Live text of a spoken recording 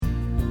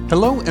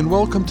Hello and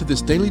welcome to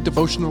this daily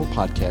devotional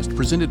podcast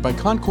presented by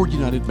Concord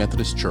United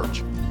Methodist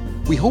Church.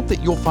 We hope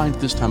that you'll find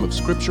this time of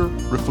scripture,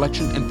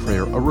 reflection, and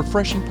prayer a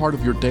refreshing part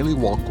of your daily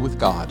walk with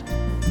God.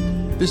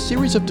 This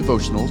series of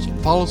devotionals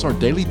follows our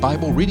daily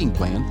Bible reading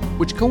plan,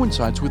 which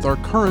coincides with our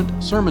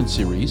current sermon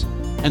series,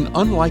 An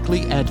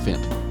Unlikely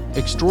Advent,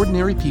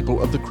 Extraordinary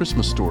People of the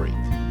Christmas Story.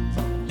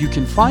 You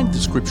can find the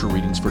scripture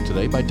readings for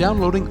today by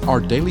downloading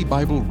our daily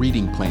Bible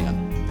reading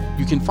plan.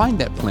 You can find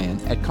that plan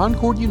at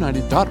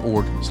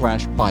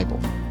concordunited.org/Bible.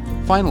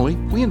 Finally,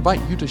 we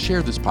invite you to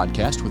share this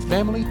podcast with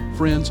family,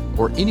 friends,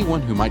 or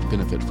anyone who might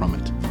benefit from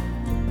it.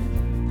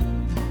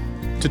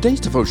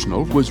 Today's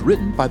devotional was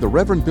written by the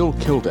Reverend Bill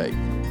Kilday.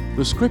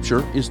 The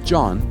scripture is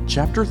John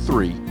chapter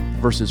 3,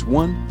 verses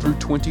 1 through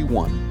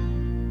 21.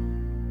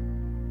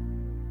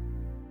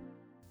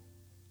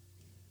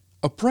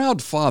 A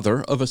proud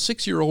father of a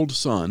 6-year-old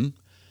son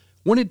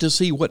wanted to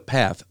see what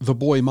path the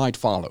boy might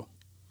follow.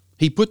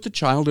 He put the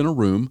child in a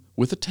room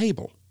with a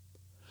table.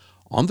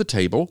 On the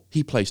table,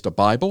 he placed a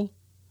Bible,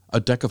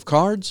 a deck of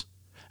cards,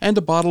 and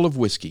a bottle of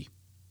whiskey.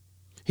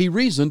 He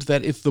reasoned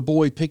that if the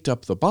boy picked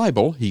up the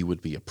Bible, he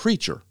would be a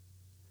preacher.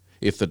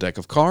 If the deck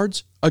of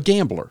cards, a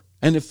gambler,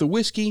 and if the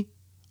whiskey,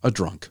 a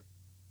drunk.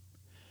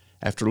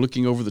 After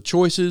looking over the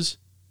choices,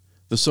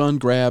 the son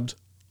grabbed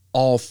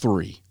all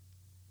three.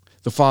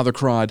 The father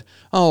cried,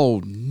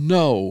 "Oh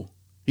no,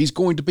 he's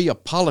going to be a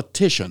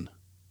politician."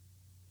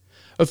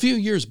 A few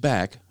years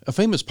back, a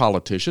famous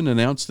politician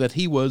announced that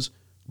he was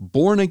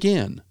born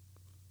again.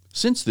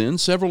 Since then,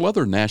 several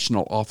other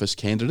national office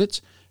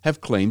candidates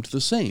have claimed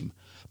the same.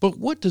 But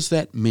what does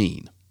that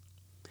mean?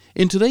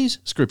 In today's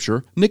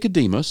scripture,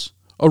 Nicodemus,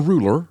 a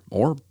ruler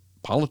or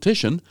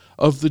politician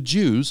of the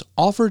Jews,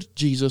 offered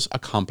Jesus a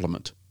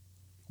compliment,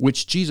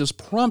 which Jesus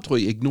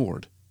promptly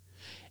ignored.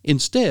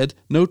 Instead,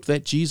 note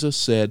that Jesus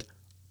said,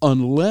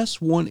 "Unless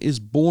one is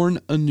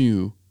born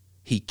anew,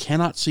 he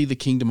cannot see the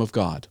kingdom of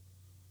God."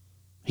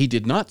 He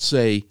did not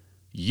say,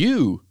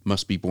 "You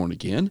must be born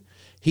again."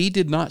 He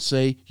did not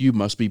say, "You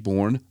must be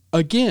born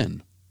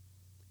again."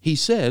 He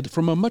said,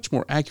 from a much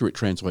more accurate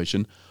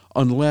translation,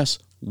 unless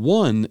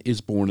one is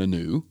born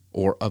anew,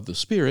 or of the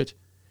Spirit,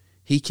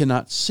 he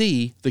cannot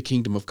see the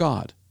kingdom of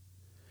God.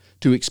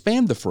 To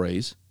expand the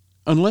phrase,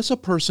 unless a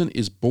person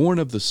is born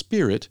of the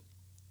Spirit,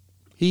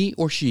 he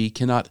or she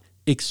cannot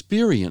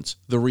experience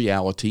the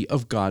reality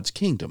of God's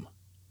kingdom.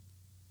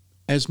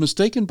 As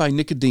mistaken by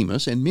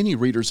Nicodemus and many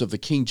readers of the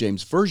King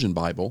James Version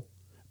Bible,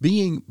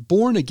 being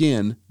born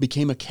again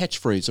became a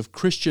catchphrase of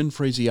Christian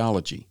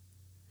phraseology.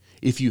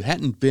 If you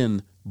hadn't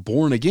been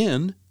born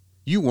again,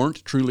 you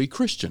weren't truly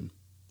Christian.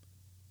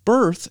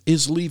 Birth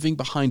is leaving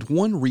behind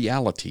one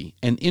reality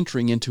and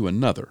entering into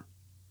another.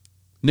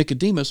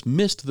 Nicodemus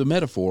missed the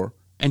metaphor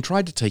and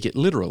tried to take it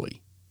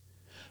literally.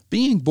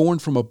 Being born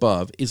from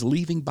above is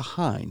leaving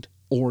behind,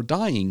 or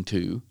dying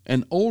to,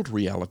 an old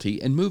reality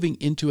and moving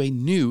into a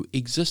new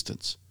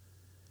existence.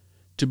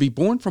 To be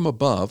born from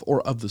above or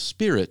of the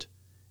Spirit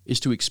is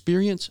to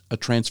experience a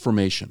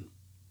transformation.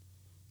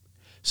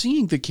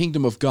 Seeing the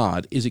kingdom of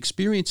God is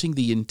experiencing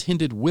the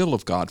intended will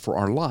of God for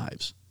our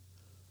lives.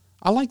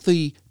 I like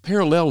the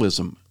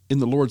parallelism in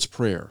the Lord's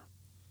Prayer.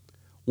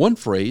 One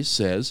phrase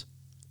says,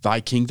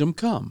 "Thy kingdom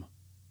come."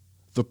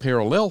 The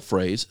parallel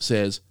phrase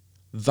says,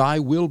 "Thy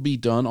will be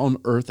done on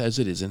earth as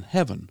it is in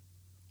heaven."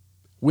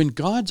 When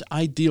God's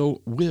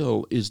ideal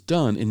will is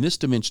done in this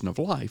dimension of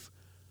life,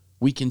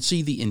 we can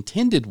see the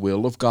intended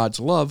will of God's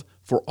love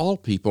for all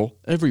people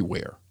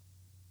everywhere.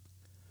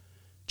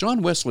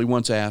 John Wesley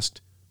once asked,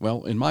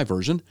 in my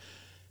version,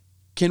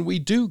 can we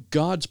do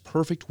God's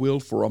perfect will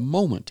for a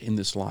moment in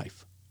this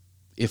life?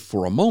 If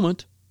for a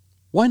moment,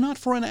 why not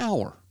for an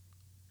hour?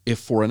 If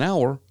for an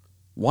hour,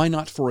 why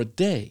not for a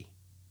day?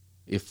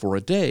 If for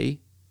a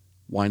day,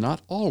 why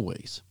not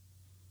always?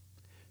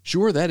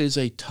 Sure, that is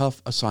a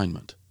tough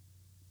assignment,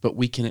 but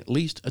we can at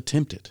least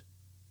attempt it,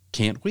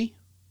 can't we?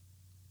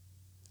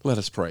 Let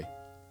us pray.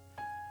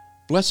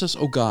 Bless us,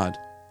 O God,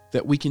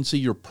 that we can see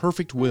your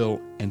perfect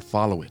will and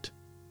follow it.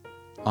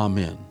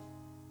 Amen.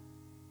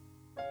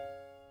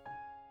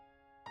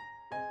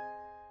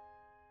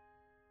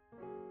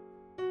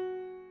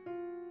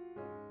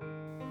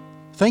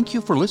 Thank you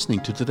for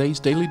listening to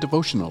today's daily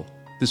devotional.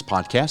 This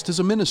podcast is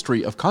a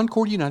ministry of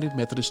Concord United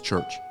Methodist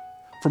Church.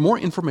 For more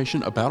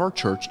information about our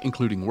church,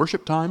 including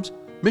worship times,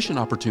 mission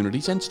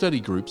opportunities, and study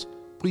groups,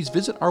 please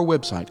visit our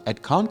website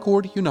at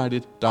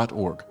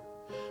concordunited.org.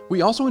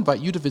 We also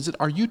invite you to visit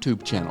our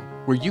YouTube channel,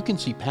 where you can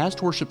see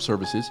past worship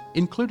services,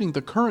 including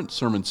the current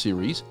sermon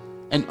series,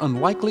 An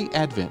Unlikely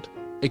Advent,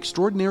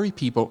 Extraordinary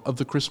People of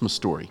the Christmas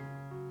Story.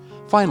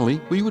 Finally,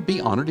 we would be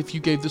honored if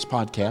you gave this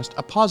podcast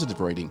a positive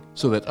rating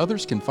so that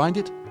others can find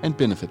it and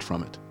benefit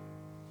from it.